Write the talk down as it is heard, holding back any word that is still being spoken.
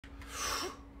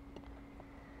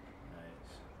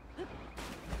Nice.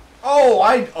 Oh,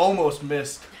 I almost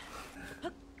missed.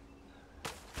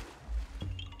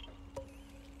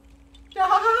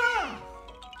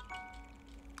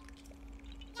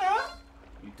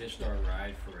 You ditched our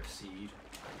ride for a seed.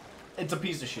 It's a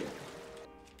piece of shit.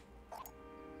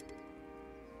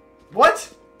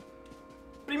 What?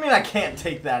 What do you mean I can't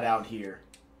take that out here?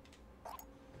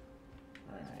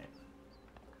 Alright.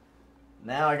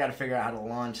 Now I gotta figure out how to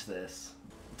launch this.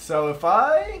 So if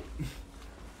I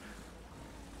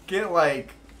get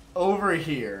like over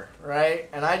here, right?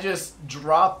 And I just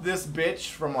drop this bitch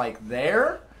from like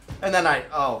there, and then I,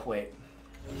 oh wait.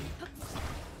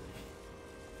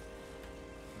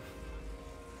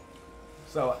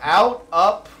 So out,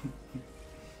 up,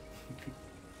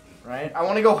 right? I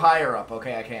want to go higher up.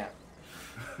 Okay, I can't.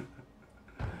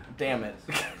 Damn it.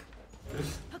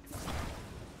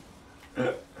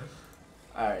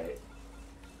 Alright.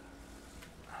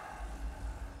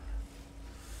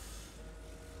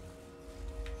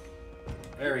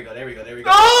 There we go, there we go, there we go.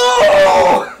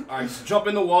 No! Alright, just jump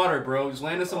in the water, bro. Just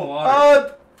land in some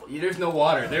water. Yeah, there's no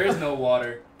water. There is no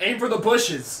water. Aim for the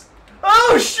bushes.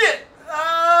 Oh, shit!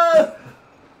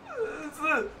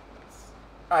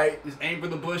 Alright. Just aim for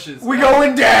the bushes. We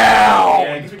going down!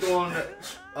 Yeah, I guess we going...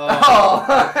 I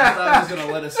thought I was gonna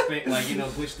let us spin, like, you know,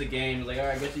 glitch the game. Like,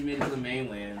 alright, I guess you made it to the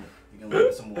mainland. You're gonna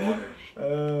let some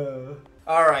water.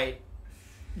 Alright.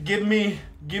 Give me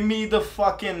the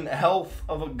fucking health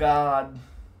of a god.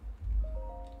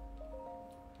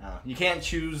 Oh, you can't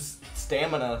choose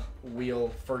stamina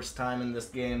wheel first time in this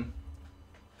game.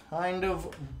 Kind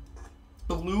of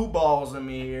blue balls in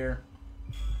me here.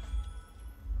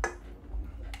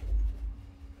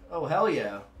 Oh, hell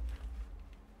yeah.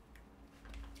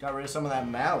 Got rid of some of that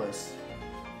malice.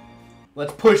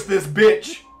 Let's push this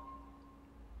bitch!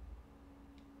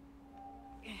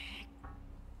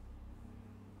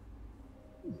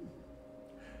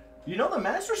 You know, the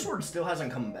Master Sword still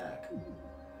hasn't come back.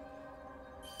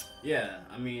 Yeah,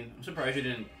 I mean, I'm surprised you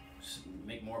didn't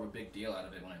make more of a big deal out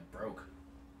of it when it broke.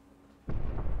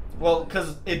 Well,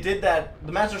 because it did that.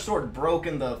 The Master Sword broke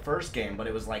in the first game, but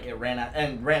it was like it ran out.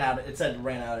 It said it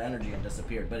ran out of energy and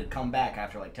disappeared, but it'd come back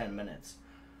after like 10 minutes.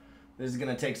 This is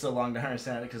gonna take so long to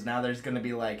understand it because now there's gonna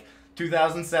be like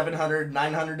 2,700,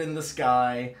 900 in the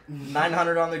sky,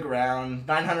 900 on the ground,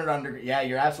 900 under. Yeah,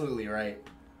 you're absolutely right.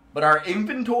 But our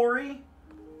inventory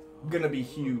gonna be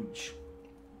huge.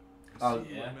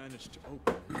 Yeah. Managed to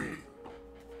open. You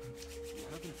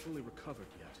haven't fully recovered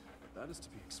yet, but that is to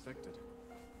be expected.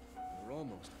 We're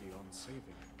almost beyond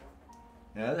saving.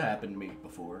 Yeah, that happened to me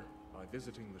before. By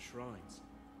visiting the shrines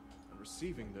and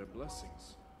receiving their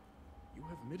blessings, you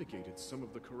have mitigated some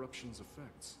of the corruption's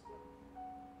effects.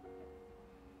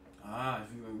 Ah,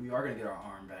 we are gonna get our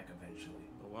arm back eventually.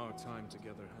 Though our time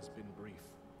together has been brief,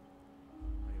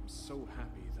 I am so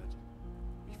happy that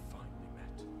we finally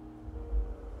met.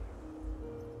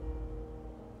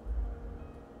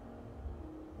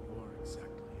 You are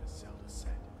exactly as Zelda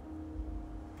said.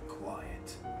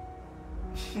 Quiet.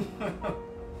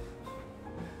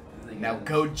 Now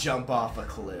go jump off a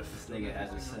cliff. This nigga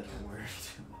hasn't said a word.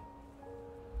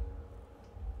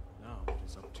 Now it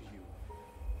is up to you.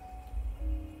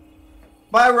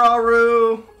 Bye,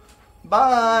 Rauru.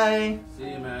 Bye. See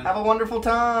you, man. Have a wonderful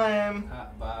time.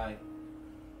 Bye.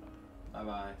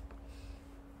 Bye-bye.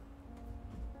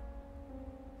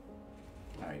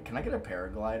 Alright, can I get a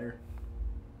paraglider?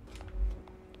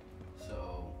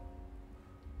 So,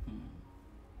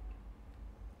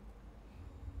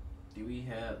 do we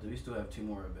still have 2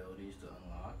 more abilities to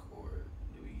unlock, or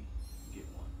do we get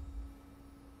one?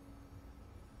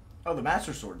 Oh, the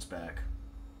Master Sword's back.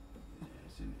 Yeah,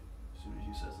 as soon as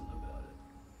you said something about it.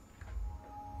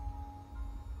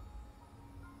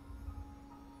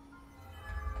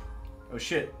 Oh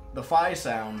shit, the Phi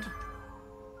sound.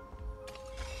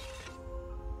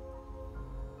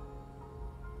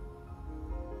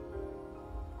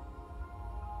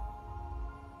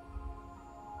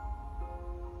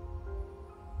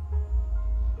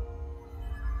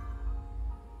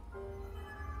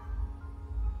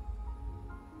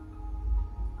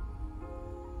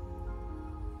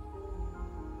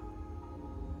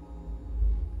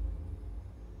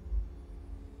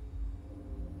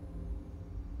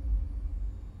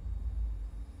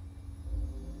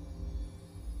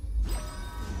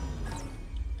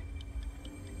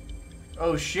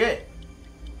 Oh shit.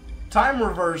 Time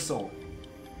reversal.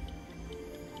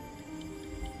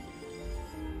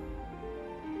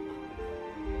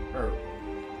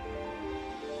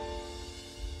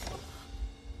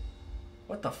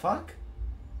 What the fuck?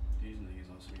 These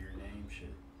niggas on some your name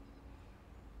shit.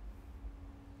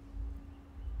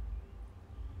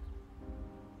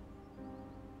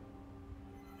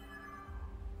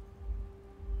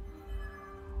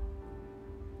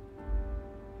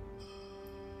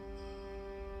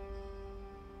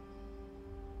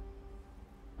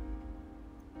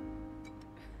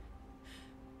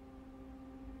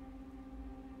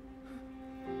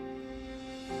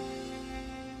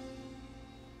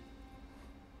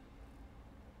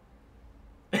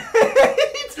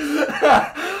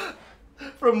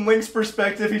 From Link's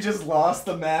perspective, he just lost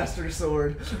the Master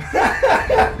Sword.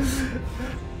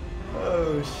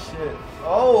 Oh shit.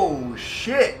 Oh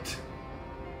shit.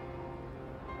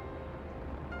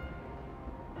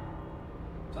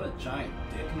 Is that a giant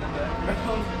dick in the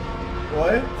background?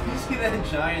 What? Did you see that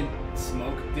giant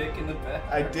smoke dick in the back?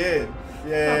 I did.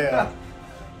 Yeah.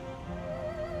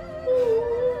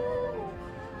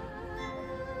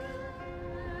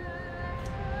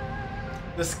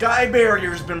 The sky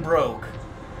barrier's been broke.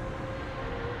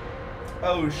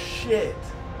 Oh shit.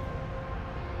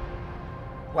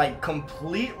 Like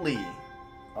completely.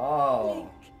 Oh.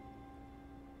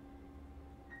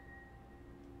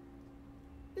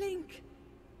 Link,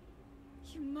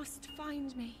 you must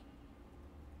find me.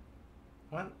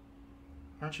 What?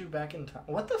 Aren't you back in time?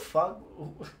 What the fuck?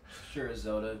 Sure,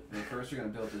 Zelda. But first, you're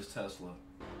gonna build this Tesla.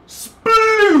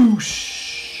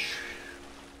 Sploosh!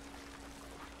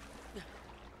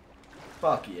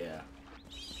 Fuck yeah.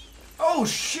 Oh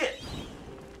shit!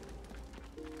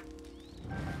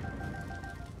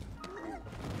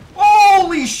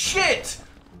 Holy shit!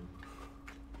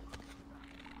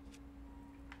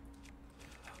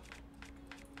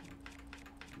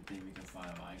 You think we can find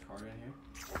a minecart in here?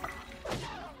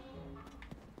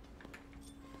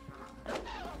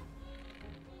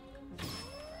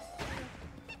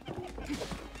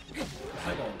 It's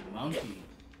like a monkey.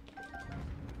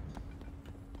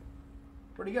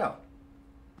 Where'd he go?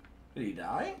 Did he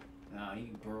die? Nah,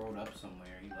 he burrowed up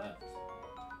somewhere. He left.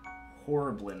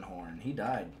 Horriblinhorn. He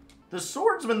died. The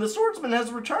swordsman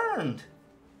has returned.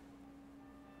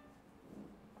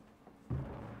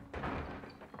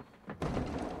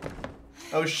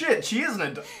 Oh shit, she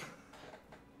isn't a...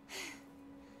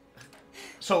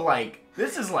 So like,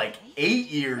 this is like 8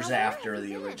 years after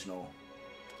the original.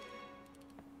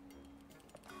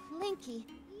 Linky,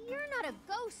 you're not a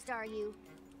ghost, are you?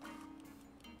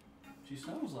 She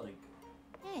sounds like...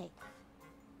 Hey.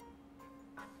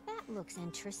 That looks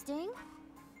interesting.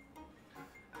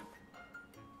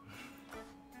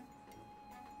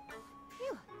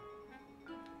 Phew.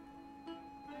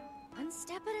 One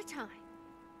step at a time.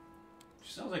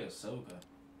 She sounds like Ahsoka.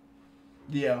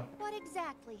 Yeah. What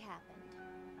exactly happened?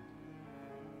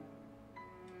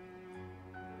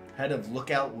 Head of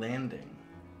Lookout Landing.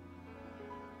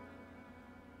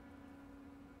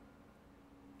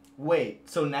 Wait,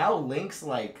 so now Link's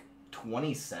like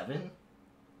 27?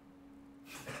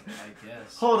 I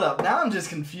guess. Hold up, now I'm just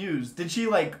confused. Did she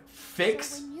like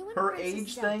fix So when you and her Princess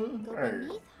age Zelda thing? go Or...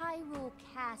 beneath Hyrule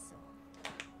Castle,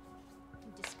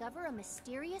 you discover a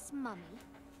mysterious mummy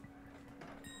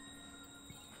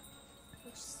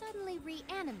which suddenly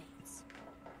reanimates.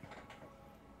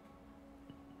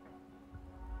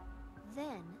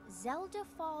 Then Zelda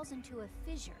falls into a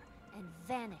fissure and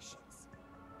vanishes.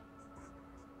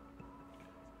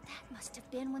 That must have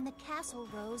been when the castle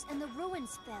rose and the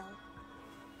ruins fell.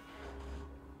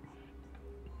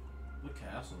 What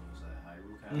castle was that?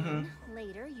 Hyrule Castle? Mm-hmm.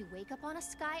 Later, you wake up on a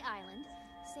sky island,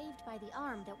 saved by the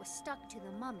arm that was stuck to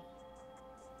the mummy.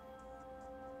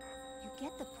 You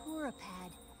get the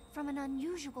Purapad from an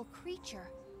unusual creature,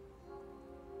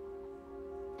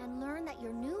 and learn that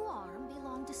your new arm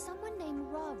belonged to someone named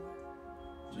Rauru.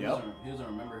 So Yep. He doesn't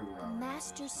remember who The Robert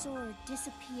Master Sword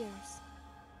disappears.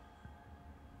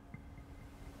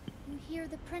 You hear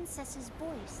the princess's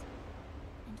voice,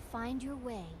 and find your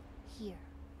way here.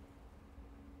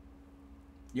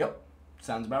 Yep,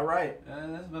 sounds about right.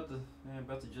 That's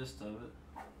about the gist of it.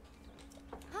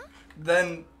 Huh?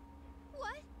 Then,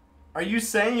 What? are you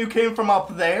saying you came from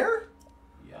up there?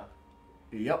 Yeah.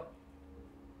 Yep.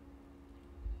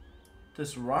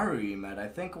 This Rauru you met, I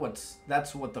think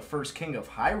that's what the first king of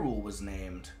Hyrule was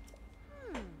named.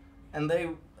 And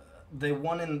are they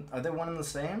one and the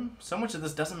same? So much of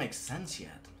this doesn't make sense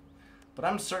yet. But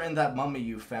I'm certain that mummy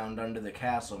you found under the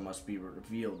castle must be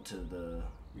related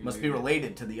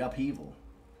to the upheaval.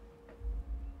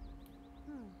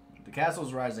 The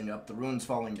castle's rising up, the ruins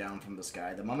falling down from the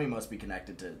sky. The mummy must be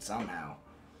connected to it somehow.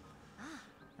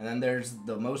 And then there's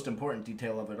the most important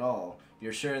detail of it all.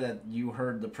 You're sure that you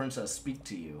heard the princess speak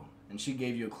to you, and she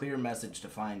gave you a clear message to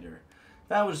find her.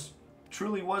 That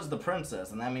truly was the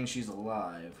princess, and that means she's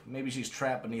alive. Maybe she's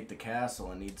trapped beneath the castle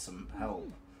and needs some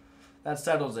help. That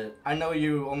settles it. I know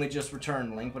you only just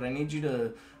returned, Link, but I need you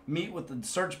to meet with the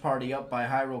search party up by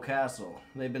Hyrule Castle.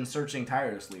 They've been searching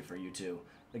tirelessly for you two.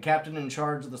 The captain in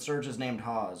charge of the search is named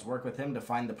Hawes. Work with him to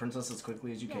find the princess as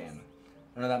quickly as you can.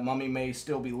 I know that mummy may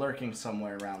still be lurking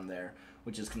somewhere around there,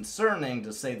 which is concerning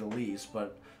to say the least,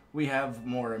 but we have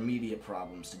more immediate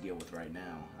problems to deal with right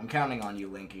now. I'm counting on you,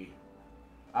 Linky.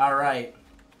 Alright.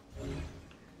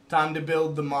 Time to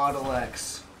build the Model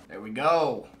X. There we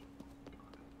go.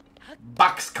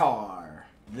 Boxcar.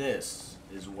 This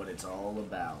is what it's all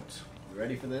about. You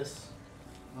ready for this?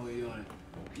 How are you doing?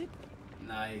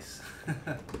 Nice.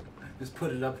 Just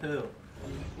put it uphill.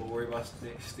 We'll worry about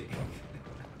stick.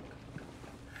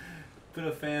 Put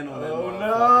a fan on that. Oh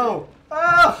no!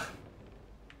 Ah!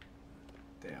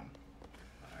 Damn.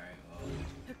 Alright, well.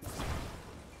 It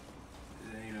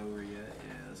ain't over yet.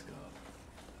 Yeah, let's go.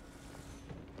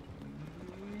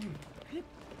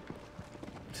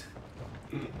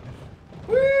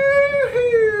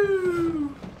 Woohoo!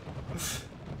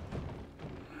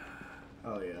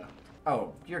 Oh yeah.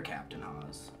 Oh, you're Captain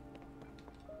Haas.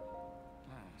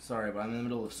 Sorry, but I'm in the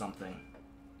middle of something.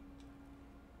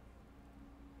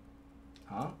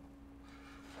 Huh?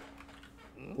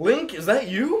 Link, is that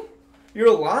you? You're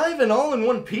alive and all in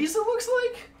one piece, it looks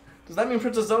like? Does that mean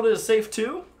Princess Zelda is safe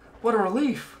too? What a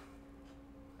relief.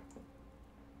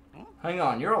 Hang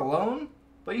on, you're alone?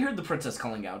 But you heard the princess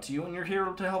calling out to you, and you're here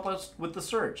to help us with the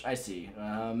search. I see.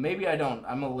 Maybe I don't.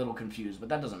 I'm a little confused, but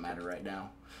that doesn't matter right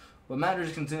now. What matters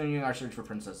is continuing our search for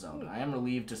Princess Zelda. I am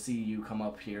relieved to see you come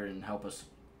up here and help us,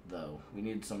 though. We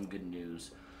need some good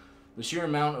news. The sheer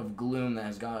amount of gloom that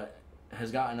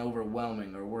has gotten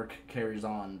overwhelming. Our work carries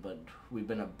on, but we've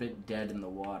been a bit dead in the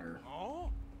water. Oh?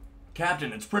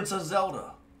 Captain, it's Princess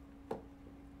Zelda.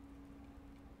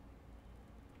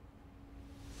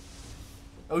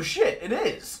 Oh shit, it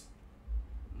is.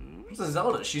 Princess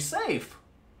Zelda, she's safe.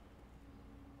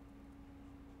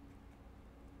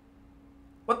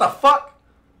 What the fuck?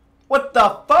 What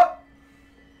the fuck?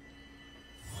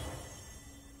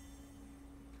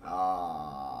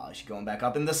 Ah, she's going back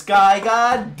up in the sky.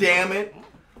 God damn it.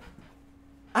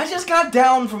 I just got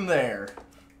down from there.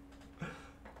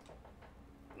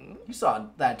 You saw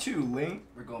that too, Link.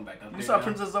 We're going back up. You saw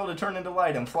Princess Zelda turn into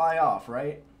light and fly off,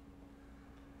 right?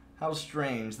 How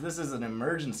strange. This is an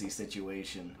emergency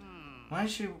situation.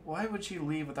 Why would she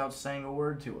leave without saying a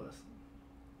word to us?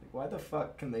 Like, why the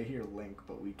fuck can they hear Link,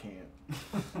 but we can't?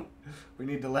 We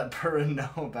need to let Purah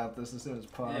know about this as soon as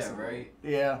possible. Yeah, right?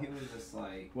 Yeah. He was just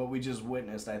like... What we just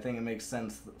witnessed, I think it makes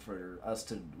sense for us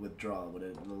to withdraw, but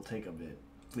it'll take a bit.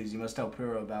 Please, you must tell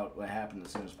Purah about what happened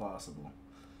as soon as possible.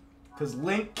 Because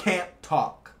Link can't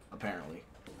talk, apparently.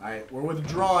 Alright, we're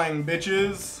withdrawing,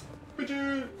 bitches!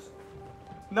 Bitches!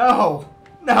 No!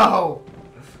 No!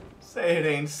 Say it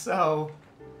ain't so.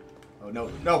 Oh,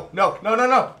 no, no, no, no, no,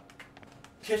 no!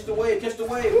 Catch the wave, catch the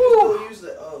wave! Woo! Use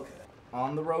it. Oh, okay.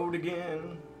 On the road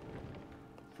again.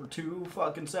 For 2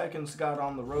 fucking seconds, got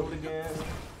on the road again.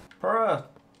 Purah!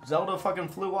 Zelda fucking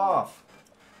flew off.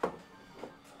 What?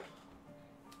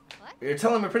 You're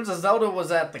telling me Princess Zelda was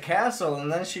at the castle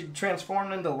and then she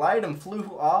transformed into light and flew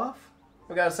off?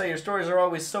 I gotta say, your stories are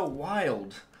always so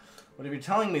wild. But if you're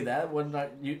telling me that,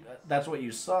 that's what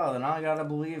you saw, then I gotta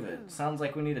believe it. Sounds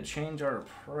like we need to change our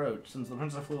approach. Since the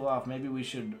princess flew off, maybe we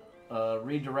should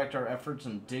redirect our efforts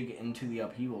and dig into the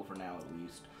upheaval for now, at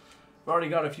least. We've already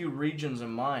got a few regions in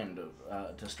mind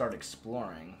to start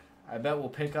exploring. I bet we'll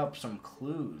pick up some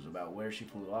clues about where she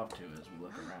flew off to as we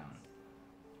look around.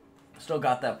 Still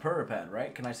got that Purah pad,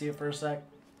 right? Can I see it for a sec?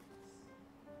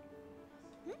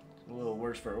 A little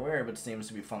worse for wear, but seems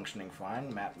to be functioning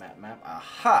fine. Map, map, map.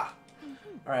 Aha!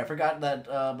 Alright, I forgot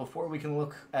that before we can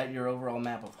look at your overall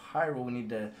map of Hyrule, we need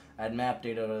to add map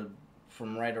data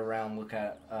from right around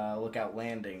Lookout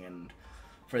Landing, and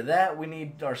for that we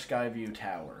need our Skyview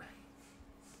Tower.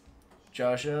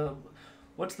 Joshua,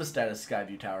 what's the status of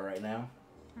Skyview Tower right now?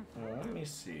 Let me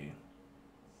see.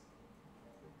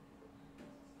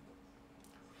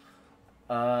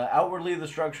 Outwardly, the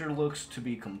structure looks to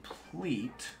be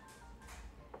complete.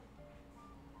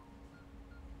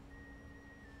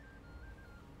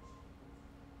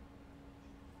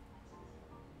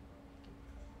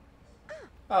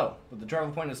 Oh, but the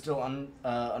travel point is still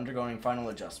undergoing final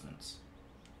adjustments.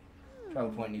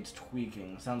 Travel point needs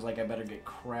tweaking. Sounds like I better get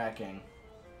cracking.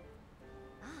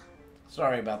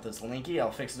 Sorry about this, Linky.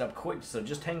 I'll fix it up quick, so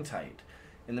just hang tight.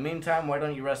 In the meantime, why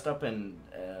don't you rest up and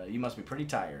you must be pretty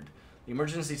tired. The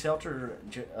emergency shelter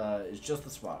is just the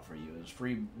spot for you. There's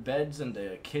free beds and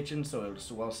a kitchen, so it's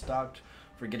well stocked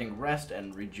for getting rest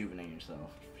and rejuvenating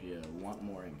yourself if you want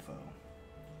more info.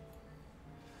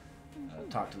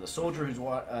 Talk to the soldier who's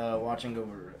watching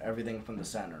over everything from the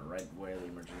center, right where the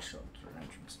emergency shelter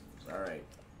entrance is. Alright.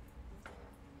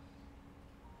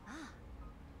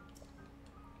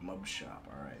 Mub shop,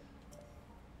 alright.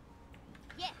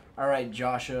 Yeah. Alright,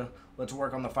 Joshua. Let's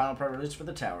work on the final preparations for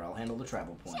the tower. I'll handle the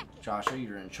travel point. Joshua,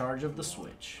 you're in charge of the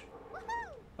switch.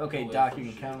 Okay, Doc, you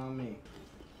can count on me.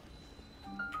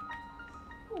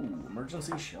 Ooh,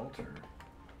 emergency shelter.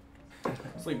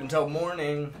 Sleep until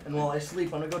morning, and while I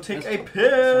sleep, I'm gonna go take a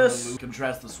piss.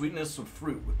 Contrast the sweetness of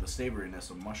fruit with the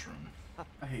savoriness of mushroom.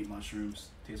 I hate mushrooms.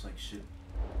 Tastes like shit.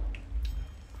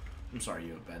 I'm sorry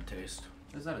you have bad taste.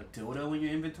 Is that a dildo in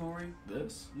your inventory?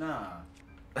 This? Nah.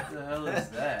 What the hell is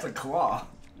that? It's a claw.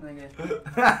 Nigga.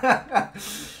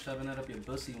 Shoving it up your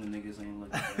pussy when niggas ain't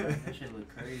looking at that. That shit look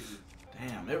crazy.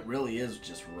 Damn, it really is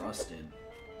just rusted.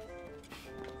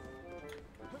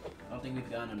 I don't think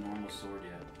we've gotten a normal sword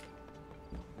yet.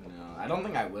 No, I don't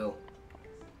think I will.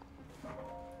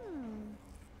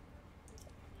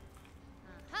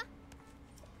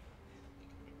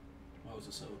 What was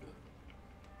the soda?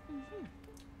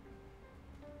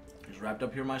 Just wrapped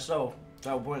up here myself.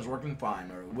 Travel point is working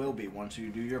fine, or it will be once you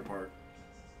do your part.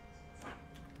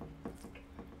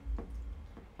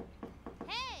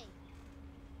 Hey!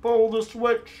 Pull the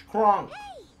switch, Kronk. Hey!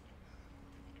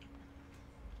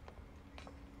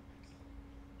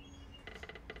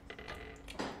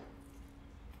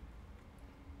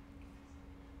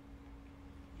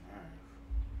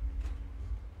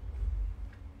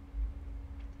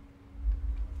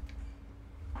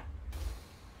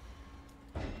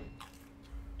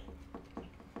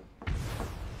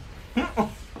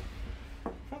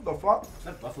 What the fuck? Is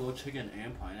that buffalo chicken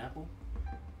and pineapple?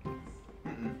 Or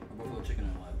buffalo chicken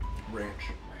and what?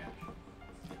 Ranch. Ranch.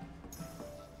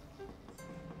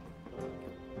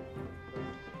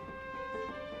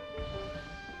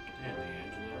 Damn,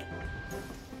 D'Angelo.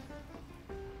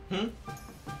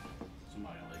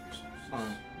 Somebody on Lakers just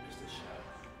missed a shot.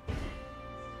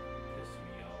 Pissed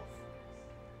me off.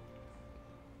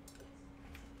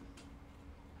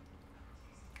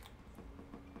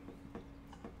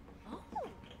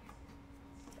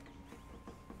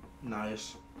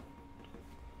 Nice.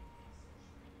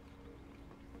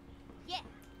 Yeah.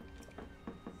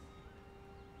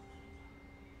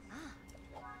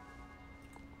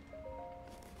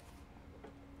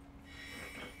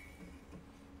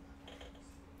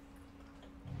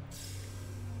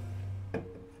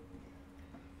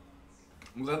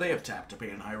 I'm glad they have tap to pay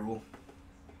in Hyrule.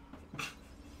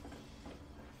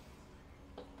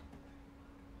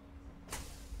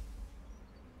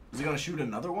 Is he gonna shoot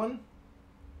another one?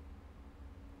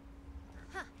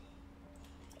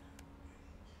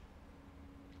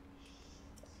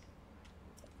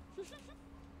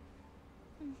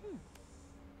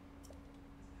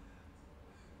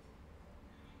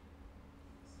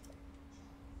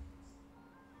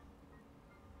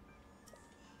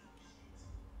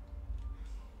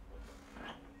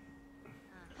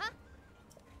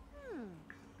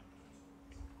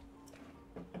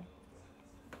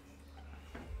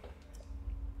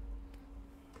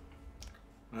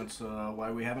 That's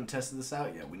why we haven't tested this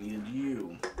out yet. We needed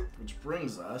you. Which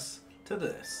brings us to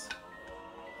this.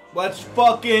 Let's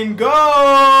fucking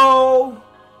go!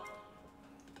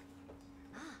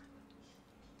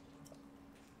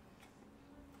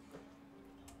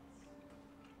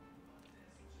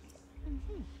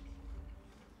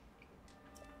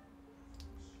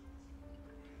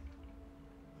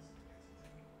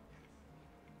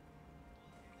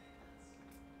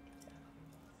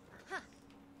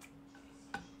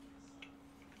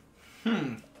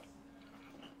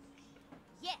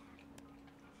 Yeah.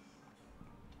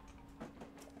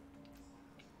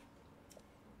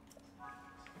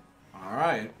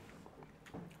 Alright.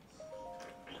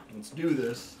 Let's do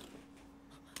this.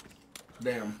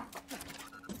 Damn.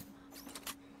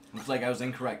 Looks like I was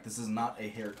incorrect. This is not a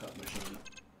haircut machine.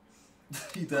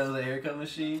 You thought it was a haircut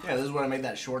machine? Yeah, this is what I made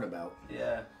that short about.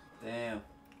 Yeah. Damn.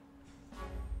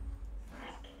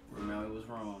 Maui was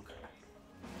wrong.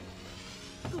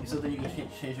 You still think you can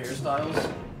change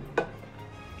hairstyles?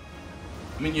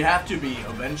 I mean, you have to be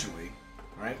eventually,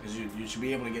 right? Because you should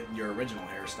be able to get your original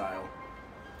hairstyle.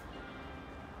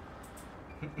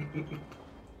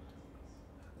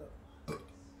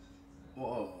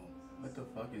 Whoa. What the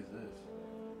fuck is this?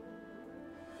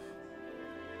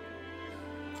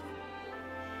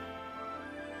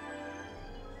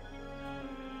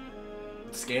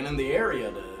 Scanning the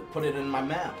area to put it in my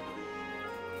map.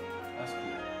 That's cool.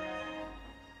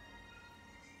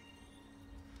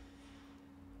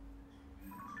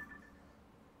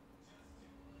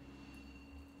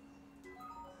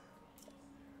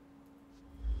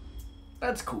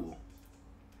 That's cool.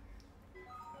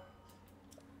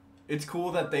 It's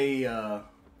cool that they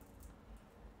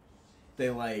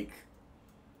like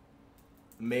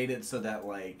made it so that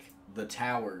like the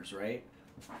towers, right?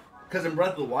 Because in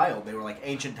Breath of the Wild, they were like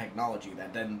ancient technology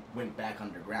that then went back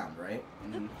underground, right?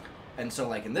 Mm-hmm. And so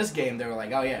like in this game, they were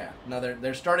like, oh yeah, no,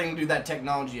 they're starting to do that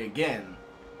technology again,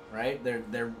 right?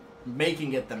 They're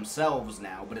making it themselves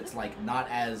now, but it's like not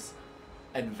as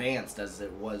advanced as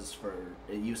it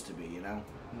used to be, you know?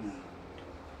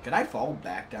 Can I fall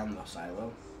back down the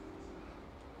silo?